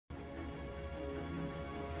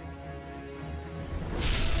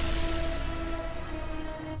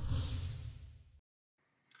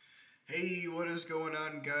Hey, what is going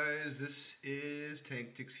on, guys? This is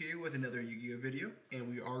Tanktix here with another Yu-Gi-Oh video, and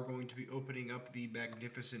we are going to be opening up the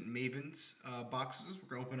Magnificent Mavens boxes.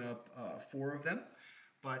 We're going to open up 4 of them,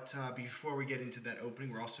 but before we get into that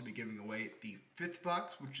opening, we're also be giving away the 5th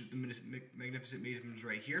box, which is the Magnificent Mavens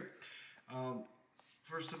right here.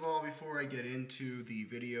 First of all, before I get into the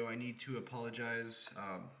video, I need to apologize.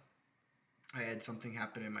 I had something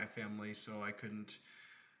happen in my family, so I couldn't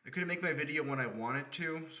make my video when I wanted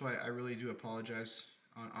to, so I really do apologize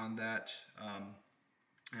on that.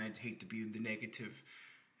 I'd hate to be the negative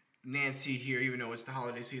Nancy here, even though it's the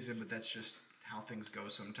holiday season, but that's just how things go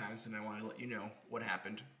sometimes, and I want to let you know what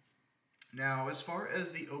happened. Now, as far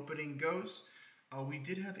as the opening goes, we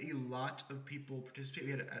did have a lot of people participate.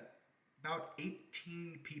 We had about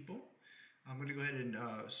 18 people. I'm going to go ahead and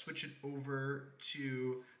switch it over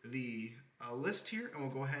to the list here, and we'll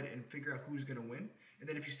go ahead and figure out who's going to win. And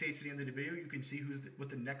then if you stay to the end of the video, you can see what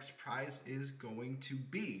the next prize is going to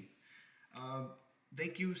be.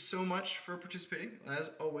 Thank you so much for participating. As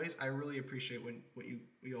always, I really appreciate what you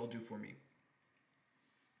all do for me.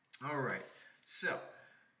 All right, so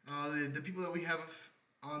the people that we have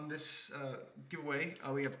on this giveaway,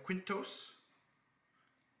 we have Quintos.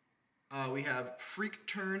 We have Freak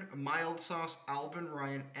Turn, Mild Sauce, Alvin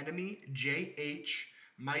Ryan, Enemy, JH,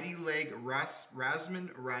 Mighty Leg, Rasman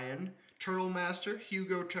Ryan, Turtle Master,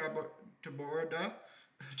 Yugioh Taborda,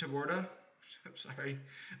 I'm sorry,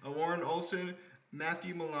 Warren Olson,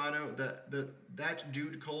 Matthew Milano, that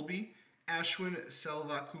dude Colby, Ashwin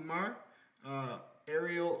Selvakumar,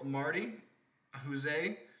 Ariel Marty,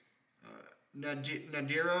 Jose,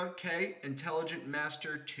 Nadira K, Intelligent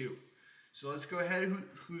Master 2. So let's go ahead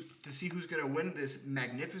to see who's going to win this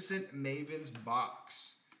Magnificent Mavens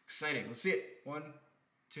box. Exciting. Let's see it. 1,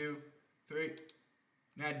 2, 3.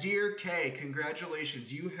 Nadir K,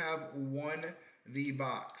 congratulations. You have won the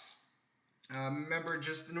box. Remember,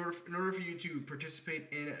 just in order for you to participate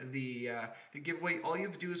in the giveaway, all you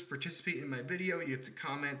have to do is participate in my video. You have to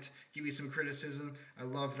comment, give me some criticism. I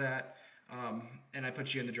love that. And I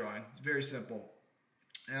put you in the drawing. It's very simple.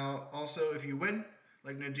 Now, also, if you win,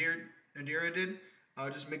 like Nadira did,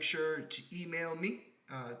 just make sure to email me.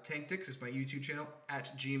 Tanktix is my YouTube channel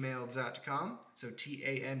at gmail.com. So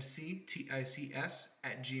TANCTICS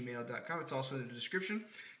at gmail.com. It's also in the description.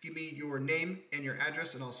 Give me your name and your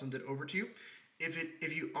address, and I'll send it over to you. If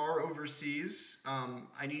you are overseas,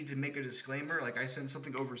 I need to make a disclaimer. Like, I send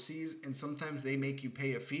something overseas, and sometimes they make you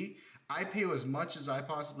pay a fee. I pay as much as I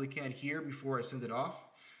possibly can here before I send it off.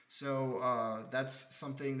 So that's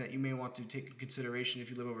something that you may want to take into consideration if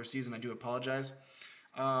you live overseas, and I do apologize.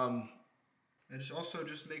 And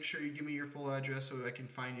just make sure you give me your full address so I can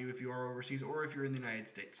find you if you are overseas or if you're in the United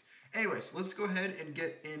States. Anyways, let's go ahead and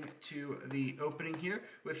get into the opening here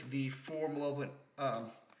with the 4 malevolent,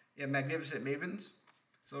 Magnificent Mavens.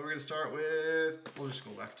 So we're going to start with, we'll just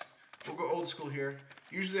go left. We'll go old school here.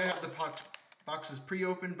 Usually I have the boxes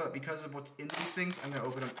pre-opened, but because of what's in these things, I'm going to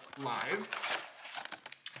open them live.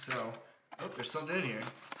 So, oh, there's something in here.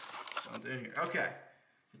 Something in here. Okay.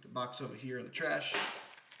 Put the box over here in the trash.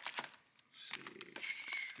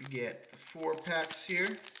 We get 4 packs here,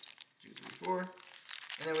 2, 3, 4, and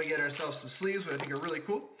then we get ourselves some sleeves, which I think are really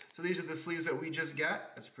cool. So these are the sleeves that we just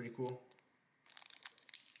got. That's pretty cool.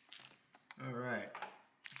 All right,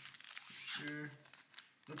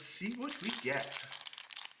 let's see what we get.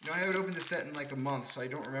 You know, I haven't opened this set in like a month, so I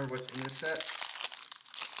don't remember what's in this set.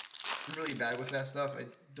 I'm really bad with that stuff. I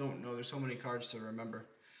don't know. There's so many cards to remember.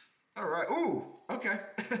 All right. Ooh. Okay.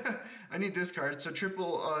 I need this card. So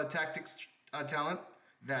triple tactics talent.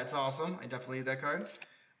 That's awesome. I definitely need that card.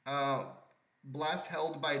 Blast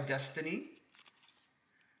Held by Destiny.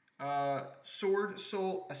 Sword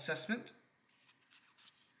Soul Assessment.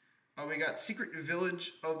 We got Secret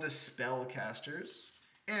Village of the Spellcasters.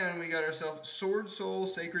 And we got ourselves Sword Soul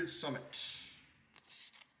Sacred Summit.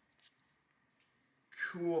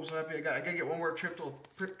 Cool. I'm so happy I gotta get one more triple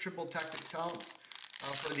tactic talents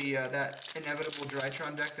for the that inevitable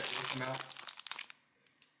Drytron deck that will come out.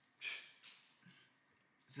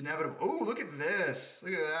 It's inevitable. Oh, look at this.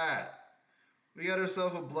 Look at that. We got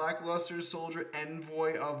ourselves a Blackluster Soldier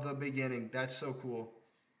Envoy of the Beginning. That's so cool.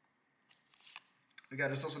 We got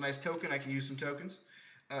ourselves a nice token. I can use some tokens.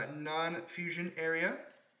 Non-fusion area.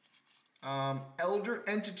 Elder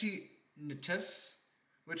Entity Nites,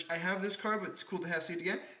 which I have this card, but it's cool to have see it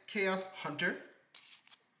again. Chaos Hunter.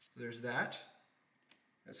 So there's that.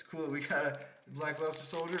 That's cool that we got a Blackluster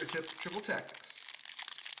Soldier, a triple tactics.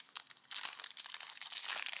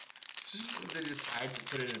 Just they decide to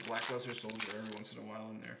put it in Blackluster Soldier every once in a while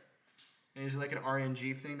in there. And is it like an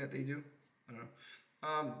RNG thing that they do? I don't know.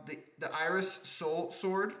 The Iris Soul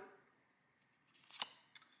Sword.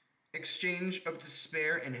 Exchange of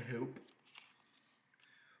Despair and Hope.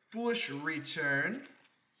 Foolish Return.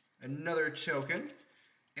 Another token.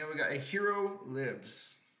 And we got A Hero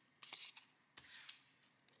Lives.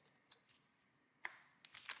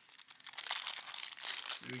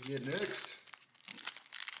 What do we get next?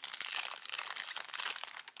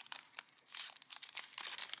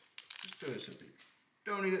 Just throw this with me.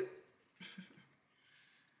 Don't need it.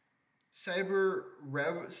 Cyber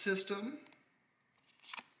Rev System.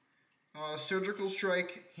 Surgical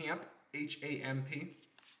Strike Hamp, H-A-M-P.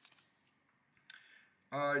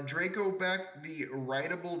 Draco back the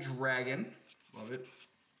Rideable Dragon. Love it.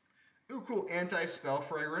 Ooh, cool. Anti-Spell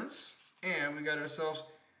Fragrance. And we got ourselves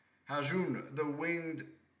Hajun, the Winged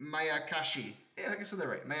Mayakashi. Yeah, I think I said that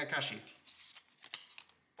right. Mayakashi.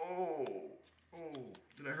 Oh.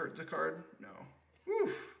 Did I hurt the card? No.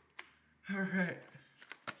 Woof. Alright.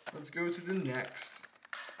 Let's go to the next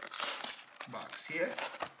box here.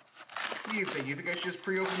 What do you think? You think I should just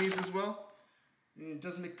pre-open these as well? It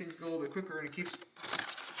does make things go a little bit quicker, and it keeps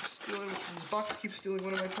stealing. This box keeps stealing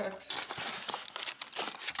one of my packs.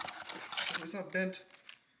 It's not bent.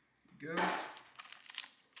 Go.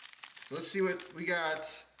 So let's see what we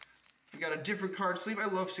got. We got a different card sleeve. I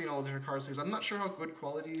love seeing all the different card sleeves. I'm not sure how good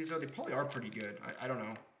quality these are. They probably are pretty good. I don't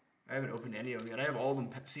know. I haven't opened any of them yet. I have all of them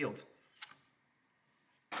sealed.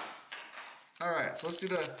 Alright, so let's do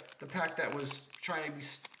the pack that was trying to be,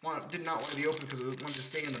 did not want to be open because it wanted to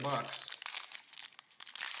stay in the box.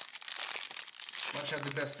 Watch had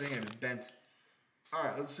the best thing and it was bent.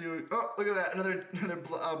 Alright, let's see. Oh, look at that. Another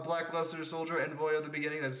Black Luster Soldier Envoy at the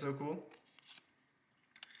beginning. That's so cool.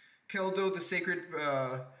 Keldo, the Sacred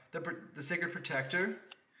Protector.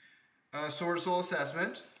 Sword Soul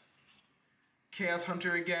Assessment. Chaos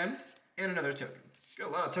Hunter again. And another token. Got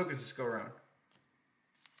a lot of tokens to go around.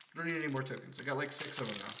 Don't need any more tokens. I got like 6 of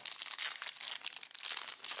them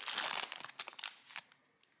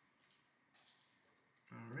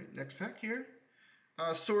now. Alright, next pack here.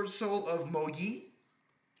 Sword Soul of Mogi.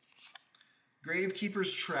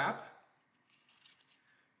 Gravekeeper's Trap.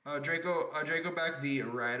 Draco back the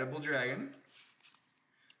Rideable Dragon.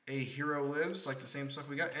 A Hero Lives, like the same stuff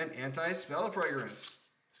we got, and Anti-Spell Fragrance.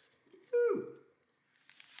 Woo!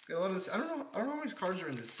 Got a lot of this. I don't know how many cards are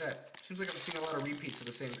in this set. Seems like I'm seeing a lot of repeats of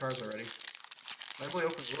the same cards already. I've only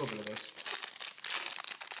opened a little bit of this.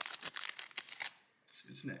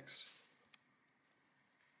 It's next.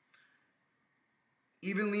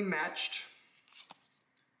 Evenly Matched.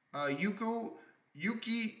 Yugioh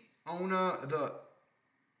the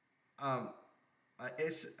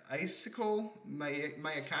Icicle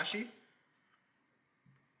Mayakashi.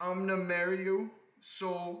 Mario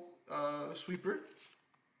Soul Sweeper.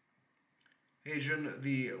 Heijun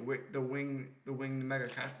the Winged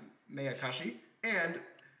Mayakashi. And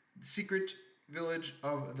Secret Village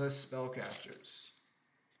of the Spellcasters.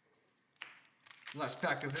 Last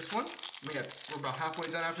pack of this one. We're about halfway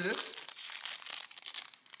done after this.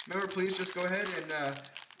 Remember, please just go ahead and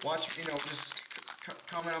watch, just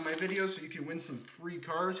comment on my videos so you can win some free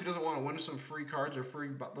cards. Who doesn't want to win some free cards or free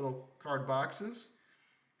little card boxes?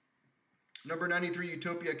 Number 93,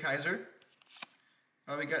 Utopia Kaiser.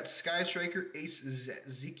 We got Sky Striker, Ace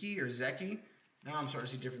Zeki. Now I'm starting to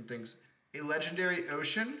see different things. A Legendary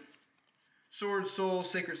Ocean. Sword Soul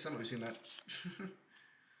Sacred Summit. We've seen that.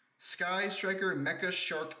 Sky Striker, Mecha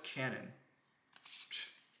Shark Cannon.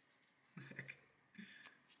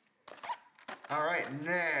 Alright,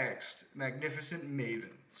 next. Magnificent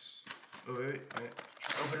Mavens. Oh, wait.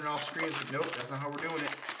 Open it off screen. Nope, that's not how we're doing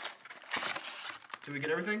it. Did we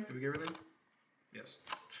get everything? Yes.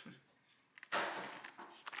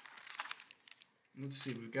 Let's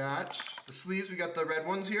see, we got the sleeves. We got the red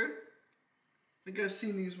ones here. I think I've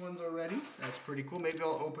seen these ones already. That's pretty cool. Maybe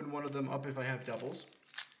I'll open one of them up if I have doubles.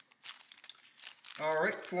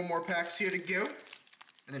 Alright, 4 more packs here to go.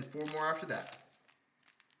 And then 4 more after that.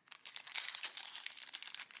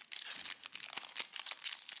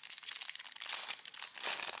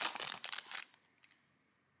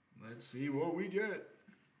 Let's see what we get.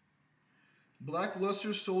 Black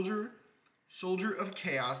Luster Soldier of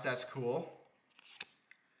Chaos. That's cool.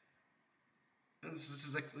 And this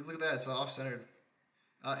is like, look at that. It's off-centered.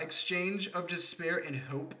 Exchange of Despair and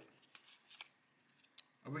Hope.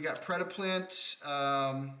 We got Predaplant.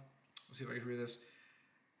 Let's see if I can read this.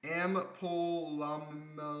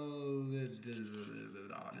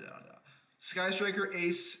 Sky Striker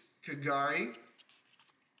Ace Kagari.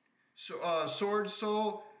 So, Sword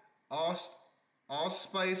Soul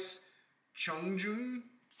Allspice Chungjun.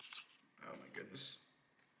 Oh my goodness.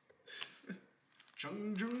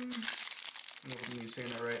 Chungjun. I don't know if I'm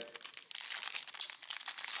saying that right.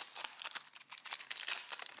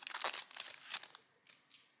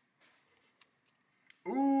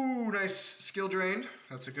 Ooh, nice skill drain.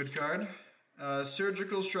 That's a good card.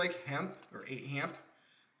 Surgical Strike Hemp, or 8 Hemp.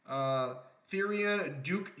 Therian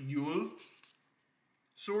Duke Yule.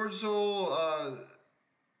 Sword Soul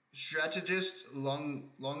Strategist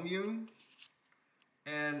Longyun.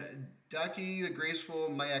 And Daki the Graceful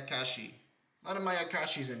Mayakashi. A lot of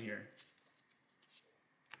Mayakashis in here.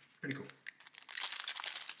 Pretty cool.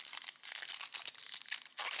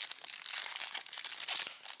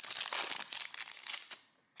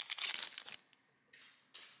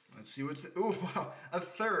 Let's see what's the, ooh, wow, a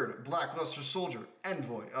third Blackluster Soldier,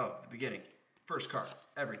 Envoy of the beginning. First card,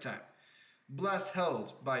 every time. Blast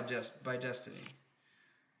held by Destiny.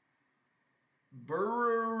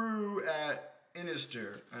 Burrow at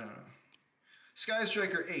Inister, I don't know. Sky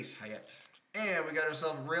Striker Ace Hayat. And we got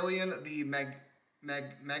ourselves Raelian the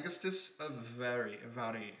Magistus of Vari.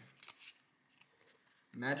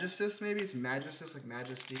 Magistus, maybe? It's Magistus, like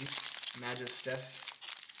Majesty. Magistus.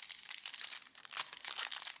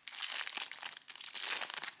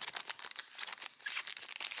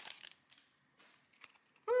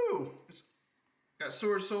 Woo! It's got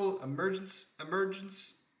Sword Soul, Emergence.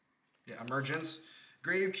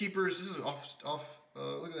 Gravekeeper's, this is off,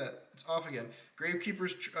 look at that. It's off again.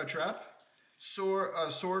 Gravekeeper's Trap.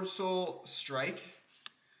 Sword Soul Strike.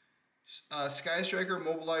 Sky Striker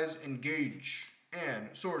Mobilize Engage. And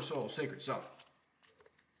Sword Soul Sacred Summon.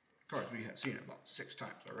 Cards we have seen about 6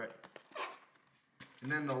 times already.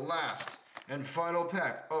 And then the last and final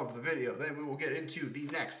pack of the video. Then we will get into the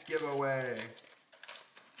next giveaway.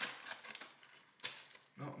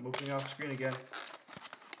 Oh, I'm opening off screen again.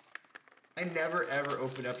 I never ever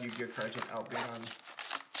open up Yu-Gi-Oh cards without being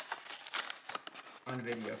on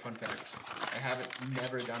video. Fun fact. I haven't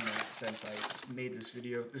never done that since I made this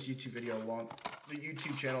YouTube video the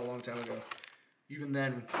YouTube channel a long time ago. Even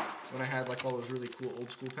then, when I had like all those really cool old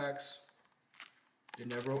school packs,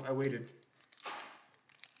 I waited.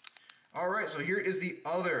 All right, so here is the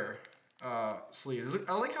other sleeve.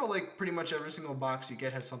 I like how like pretty much every single box you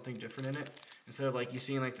get has something different in it. Instead of like you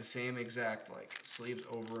seeing like the same exact like sleeves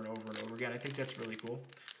over and over and over again. I think that's really cool.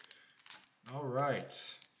 All right,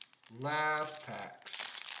 last packs.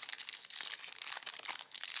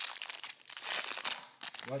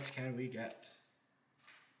 What can we get?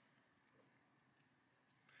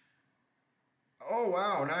 Oh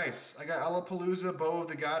wow, nice. I got Alapalooza Bow of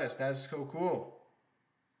the Goddess. That's so cool.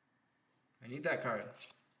 I need that card.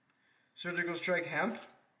 Surgical Strike Hemp.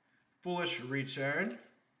 Foolish Return.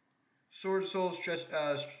 Sword Soul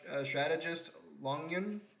Strategist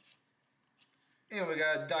Longyun. And we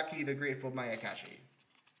got Daki the Grateful Mayakashi.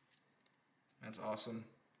 That's awesome.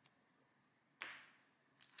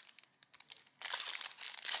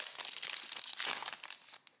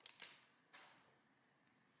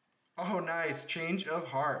 Oh, nice. Change of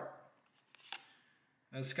Heart.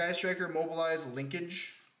 Sky Striker Mobilize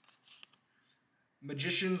Linkage.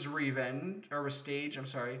 Magician's Revenge. Or Restage, I'm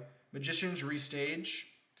sorry. Magician's Restage.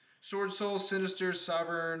 Sword Soul Sinister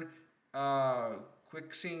Sovereign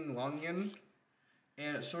Quixing Longyun.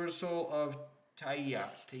 And Sword Soul of Taia.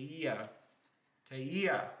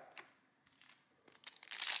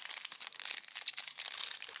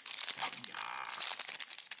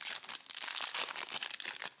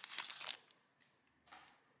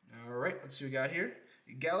 Alright, let's see what we got here.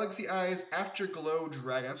 Galaxy Eyes Afterglow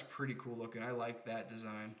Dragon. That's pretty cool looking. I like that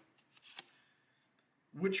design.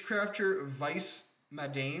 Witchcrafter Vice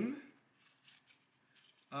Madame.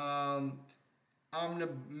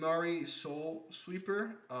 Omnimari Soul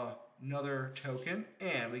Sweeper. Another token.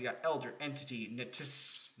 And we got Elder Entity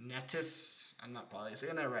Netis. I'm not probably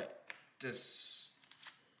saying that right. And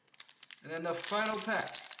then the final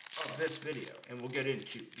pack of this video. And we'll get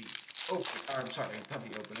into the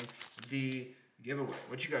the giveaway.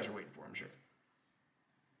 What you guys are waiting for, I'm sure.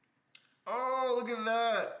 Oh, look at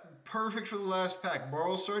that. Perfect for the last pack.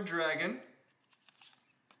 Borrelsword Dragon.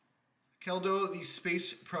 Keldo the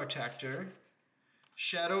Space Protector.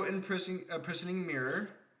 Shadow Imprisoning Mirror.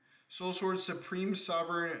 Soul Sword Supreme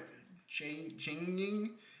Sovereign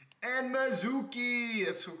Changing. And Mizuki.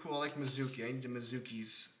 That's so cool. I like Mizuki. I need the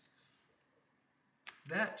Mizukis.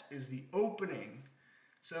 That is the opening.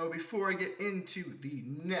 So before I get into the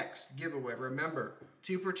next giveaway, remember,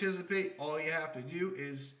 to participate, all you have to do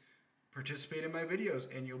is participate in my videos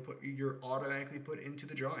and you're automatically put into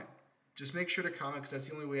the drawing. Just make sure to comment because that's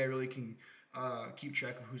the only way I really can keep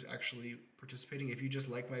track of who's actually participating. If you just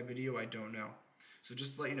like my video, I don't know. So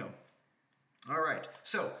just to let you know. All right,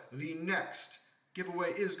 so the next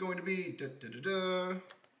giveaway is going to be a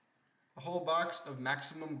whole box of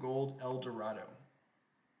Maximum Gold El Dorado.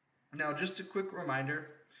 Now, just a quick reminder,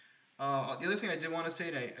 The other thing I did want to say,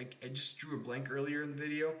 and I just drew a blank earlier in the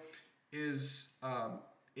video, is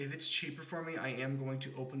if it's cheaper for me, I am going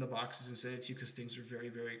to open the boxes and send it to you because things are very,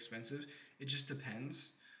 very expensive. It just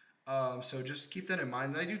depends. So just keep that in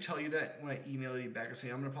mind. And I do tell you that when I email you back and say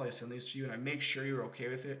I'm going to probably send these to you, and I make sure you're okay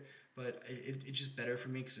with it. But it's just better for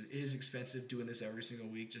me because it is expensive doing this every single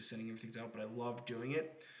week, just sending everything out. But I love doing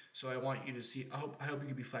it, so I want you to see. I hope you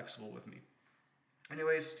can be flexible with me.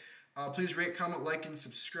 Anyways, please rate, comment, like, and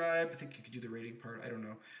subscribe. I think you could do the rating part. I don't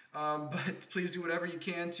know, but please do whatever you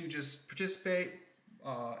can to just participate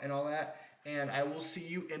and all that. And I will see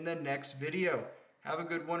you in the next video. Have a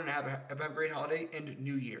good one and have a great holiday and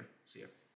New Year. See ya.